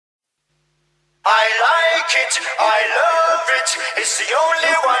it, I love it. It's the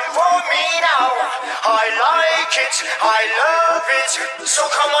only one for me now. I like it, I love it. So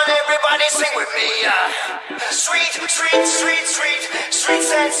come on everybody sing with me. Sweet, sweet, sweet, sweet, sweet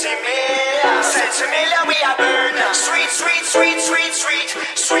Sensimilla. Sensimilla we are burn. Sweet, sweet, sweet, sweet, sweet,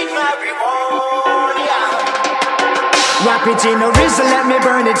 sweet marijuana. Wrap it in a rizzle, let me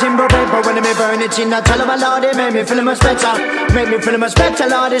burn it in paper. When me burn it in a tell of a Lord, it make me feel much better. Make me feel much better,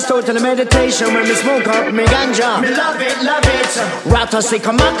 Lord, it's total meditation. When me smoke up me ganja, me love it, love it. Rata sick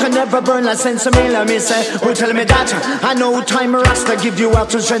a man can never burn like Sensimilla. Me say, who tell me that? I know time Rasta give you out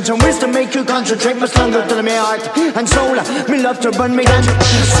to strength and wisdom, make you concentrate much longer till me heart and soul. Me love to burn me ganja.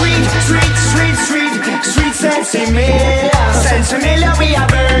 Sweet, sweet, sweet, sweet, sweet Sensimilla. Sensimilla we are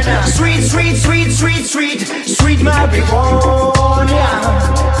burn. Sweet, sweet, sweet, sweet, sweet, sweet marijuana.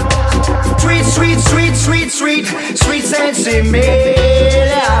 Sweet, sweet, sweet, sweet, sweet, sweet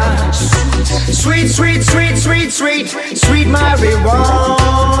Sensimilla. Sweet, sweet, sweet, sweet, sweet, sweet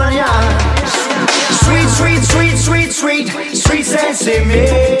marijuana. Sweet, sweet, sweet, sweet, sweet, sweet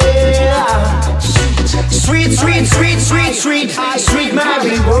Sensimilla. Sweet, sweet, sweet, sweet, sweet, sweet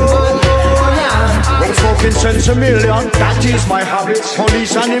marijuana. When smoking Sensimilla, that is my habit.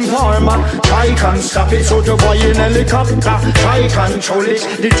 Police and informer, try can't stop it. So to boy in helicopter, try control it.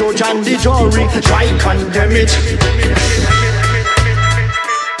 The judge and the jury, try condemn it.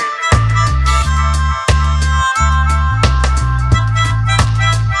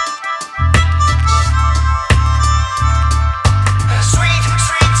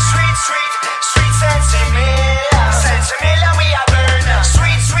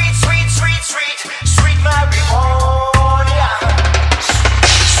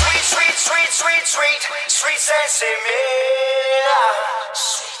 Sweet Sensimilla.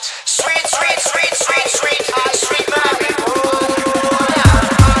 Sweet, sweet, sweet, sweet, sweet, sweet marijuana.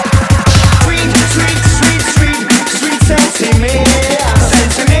 Sweet, sweet, sweet, sweet, sweet Sensimilla.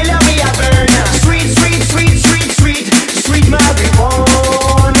 Sensimilla we are burn. Sweet, sweet, sweet, sweet, sweet, sweet marijuana.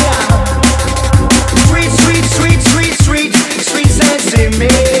 Sweet, sweet, sweet, sweet, sweet,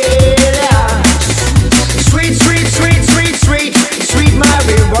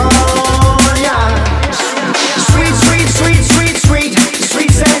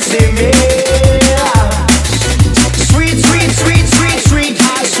 sweet Sensimilla. Sweet, sweet, sweet, sweet, sweet,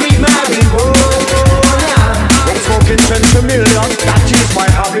 sweet marijuana. Sensimilla, that is my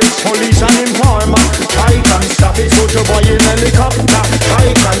habit. Police and informer, try can't stop it. So to boy in helicopter, try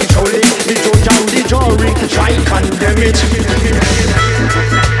control it. The judge and the jury, try condemn it.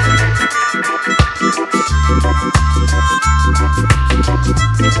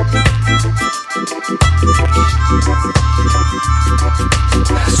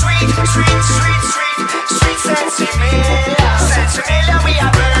 Sweet, sweet, sweet, sweet, sweet Sensimilla. Sensimilla we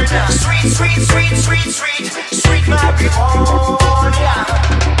are burn. Sweet, sweet, sweet, sweet, sweet, sweet marijuana.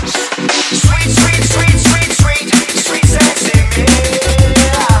 Sweet, sweet, sweet, sweet, sweet, sweet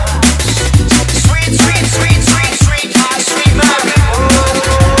Sensimilla. Sweet, sweet, sweet, sweet, sweet, sweet marijuana.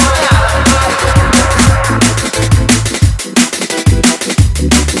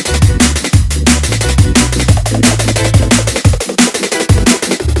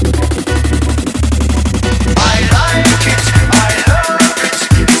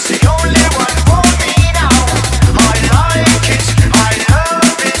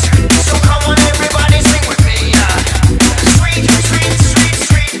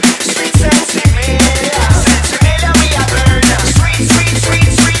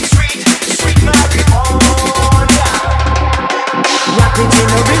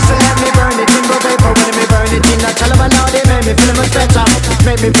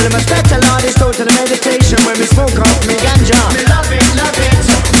 Make me feel much better, Lord, it's total meditation. When we smoke up me ganja, me love it, love it.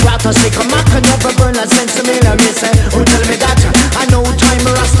 Rata sick a man can never burn like Sensimilla. Me say, who tell me that? I know time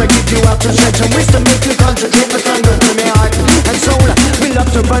Rasta give you out to strength and wisdom, make you concentrate much longer to me heart and soul. We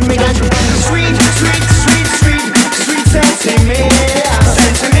love to burn me ganja. Sweet, sweet, sweet, sweet, sweet Sensimilla.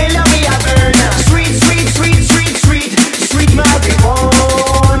 Sensimilla we are burn. Sweet, sweet, sweet, sweet, sweet, sweet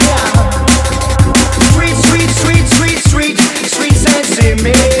marijuana. Sweet, sweet, sweet, sweet, sweet, sweet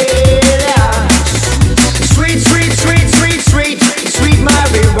Sensimilla. Sweet, sweet, sweet, sweet, sweet, sweet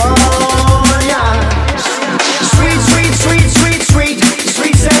marijuana. Sweet, sweet, sweet, sweet, sweet,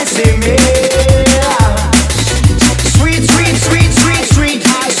 sweet Sensimilla. Sweet, sweet, sweet, sweet, sweet,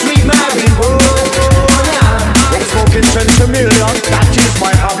 sweet marijuana. When smoking Sensimilla, that is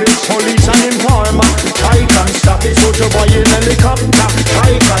my habit. Police and informer, try can't stop it. So to boy in helicopter,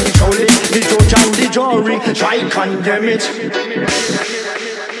 try control it. The judge and the jury, try condemn it.